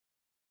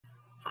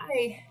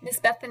Hi, Miss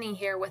Bethany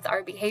here with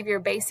our behavior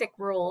basic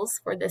rules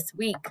for this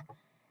week.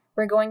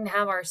 We're going to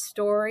have our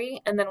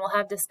story and then we'll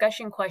have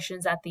discussion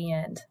questions at the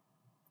end.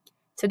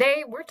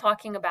 Today we're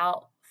talking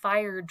about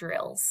fire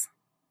drills.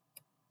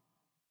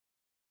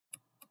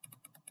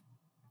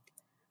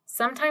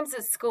 Sometimes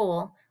at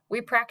school,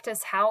 we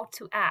practice how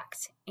to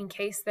act in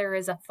case there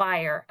is a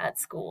fire at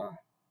school.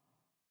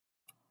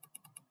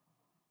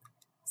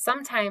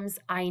 Sometimes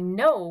I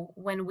know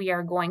when we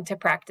are going to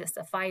practice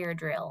a fire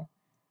drill.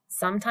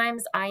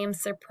 Sometimes I am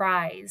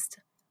surprised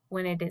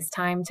when it is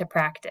time to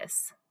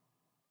practice.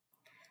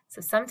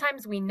 So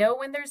sometimes we know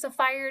when there's a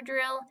fire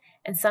drill,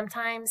 and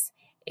sometimes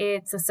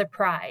it's a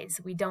surprise.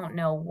 We don't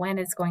know when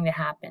it's going to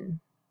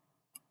happen.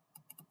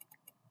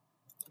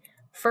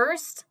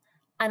 First,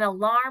 an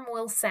alarm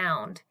will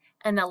sound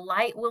and a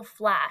light will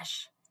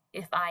flash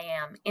if I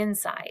am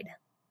inside.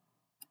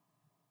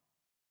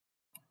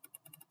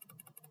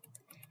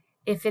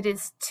 If it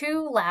is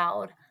too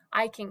loud,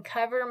 I can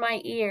cover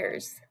my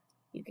ears.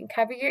 You can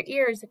cover your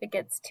ears if it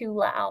gets too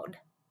loud.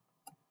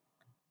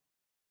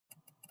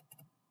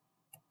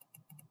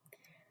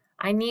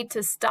 I need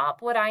to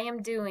stop what I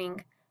am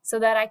doing so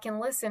that I can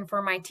listen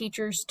for my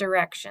teacher's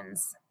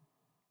directions.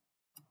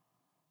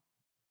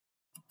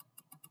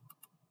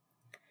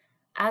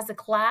 As a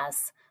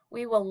class,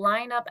 we will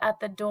line up at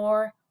the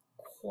door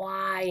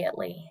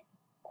quietly.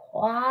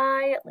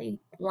 Quietly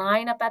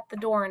line up at the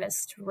door in a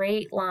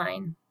straight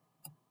line.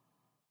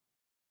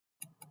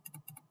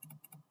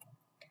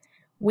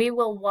 We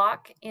will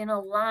walk in a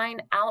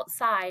line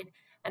outside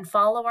and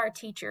follow our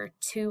teacher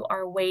to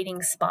our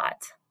waiting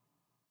spot.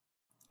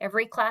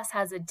 Every class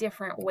has a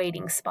different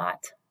waiting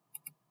spot.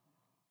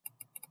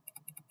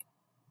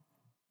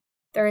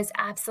 There is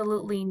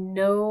absolutely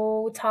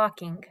no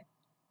talking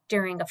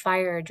during a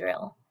fire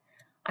drill.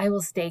 I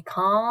will stay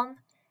calm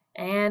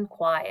and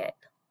quiet.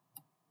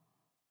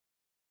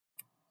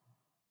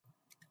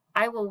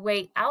 I will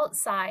wait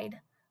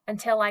outside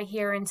until I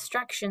hear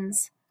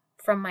instructions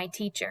from my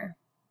teacher.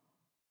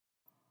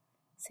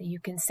 So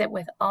you can sit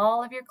with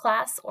all of your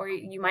class, or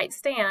you might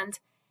stand,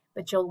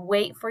 but you'll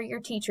wait for your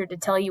teacher to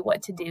tell you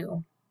what to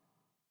do.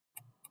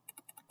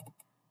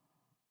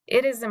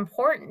 It is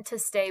important to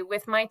stay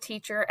with my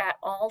teacher at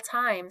all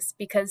times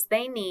because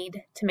they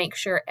need to make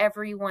sure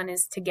everyone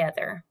is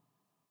together.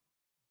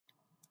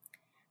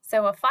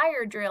 So a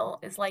fire drill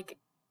is like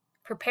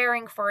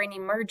preparing for an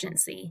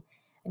emergency,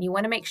 and you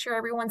want to make sure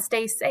everyone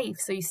stays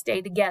safe, so you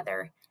stay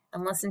together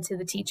and listen to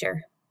the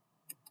teacher.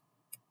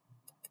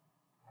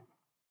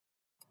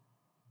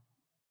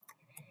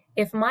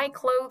 If my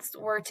clothes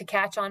were to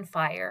catch on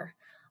fire,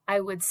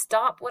 I would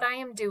stop what I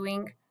am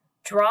doing,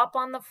 drop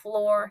on the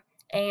floor,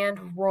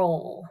 and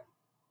roll.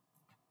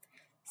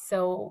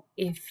 So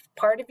if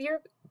part of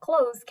your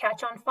clothes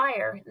catch on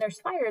fire, and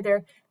there's fire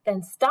there,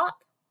 then stop,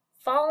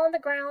 fall on the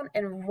ground,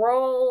 and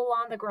roll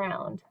on the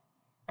ground.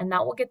 And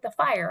that will get the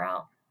fire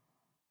out.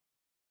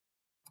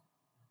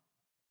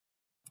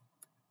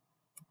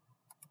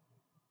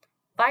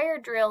 Fire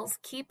drills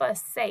keep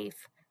us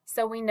safe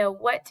so we know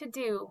what to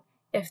do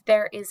if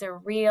there is a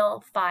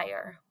real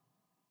fire.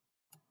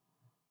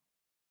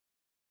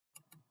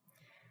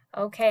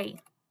 Okay,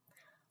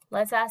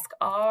 let's ask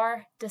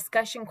our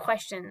discussion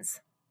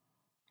questions.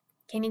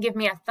 Can you give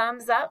me a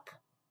thumbs up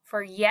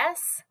for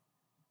yes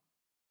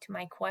to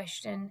my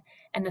question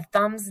and a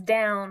thumbs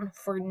down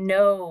for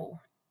no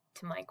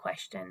to my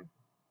question?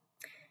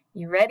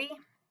 You ready?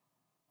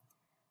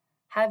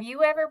 Have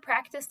you ever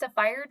practiced a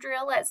fire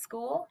drill at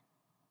school?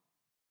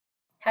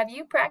 Have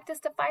you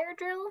practiced a fire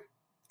drill?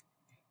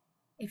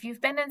 If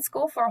you've been in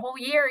school for a whole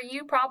year,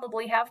 you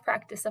probably have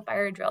practiced a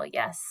fire drill,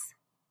 yes.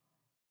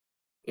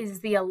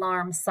 Is the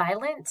alarm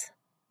silent?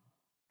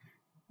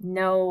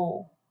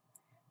 No.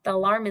 The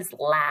alarm is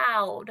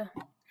loud.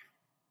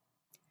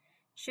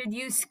 Should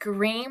you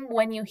scream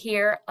when you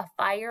hear a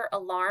fire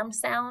alarm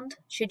sound?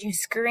 Should you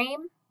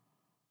scream?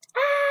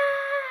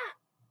 Ah!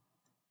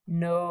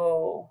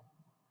 No.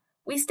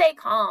 We stay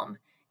calm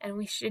and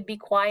we should be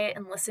quiet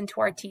and listen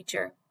to our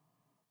teacher.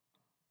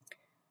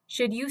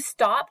 Should you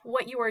stop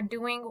what you are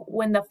doing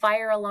when the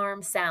fire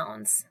alarm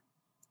sounds?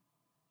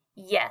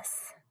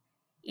 Yes.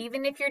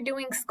 Even if you're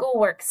doing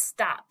schoolwork,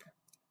 stop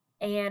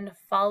and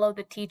follow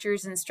the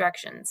teacher's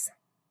instructions.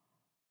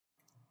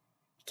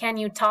 Can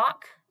you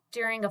talk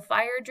during a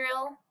fire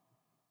drill?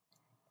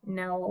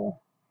 No.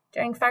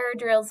 During fire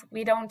drills,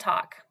 we don't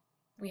talk.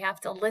 We have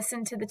to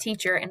listen to the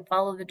teacher and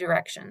follow the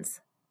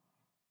directions.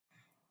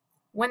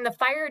 When the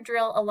fire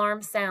drill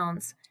alarm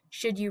sounds,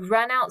 should you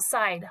run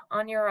outside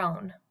on your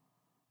own?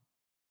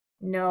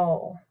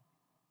 No.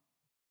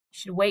 You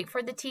should wait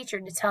for the teacher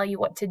to tell you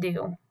what to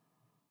do.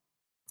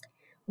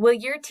 Will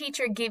your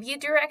teacher give you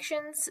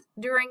directions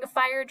during a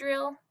fire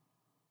drill?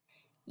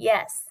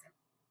 Yes.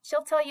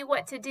 She'll tell you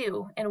what to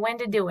do and when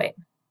to do it.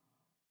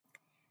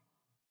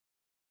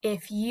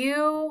 If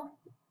you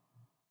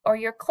or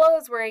your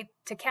clothes were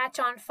to catch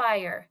on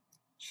fire,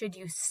 should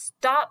you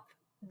stop,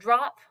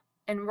 drop,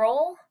 and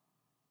roll?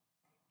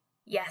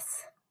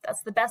 Yes,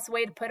 that's the best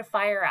way to put a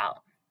fire out.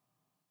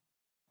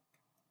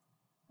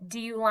 Do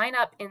you line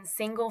up in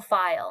single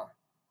file?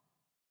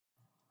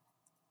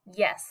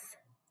 Yes.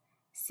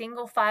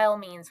 Single file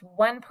means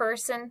one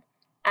person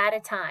at a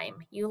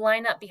time. You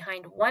line up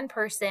behind one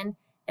person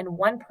and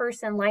one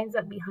person lines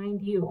up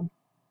behind you.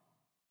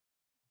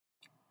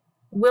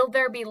 Will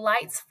there be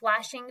lights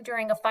flashing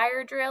during a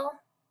fire drill?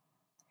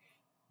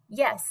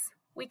 Yes,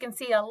 we can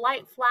see a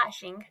light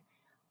flashing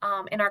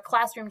in our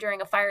classroom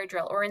during a fire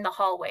drill or in the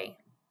hallway.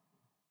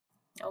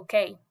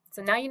 Okay,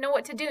 so now you know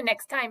what to do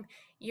next time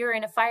you're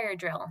in a fire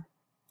drill.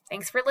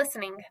 Thanks for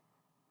listening.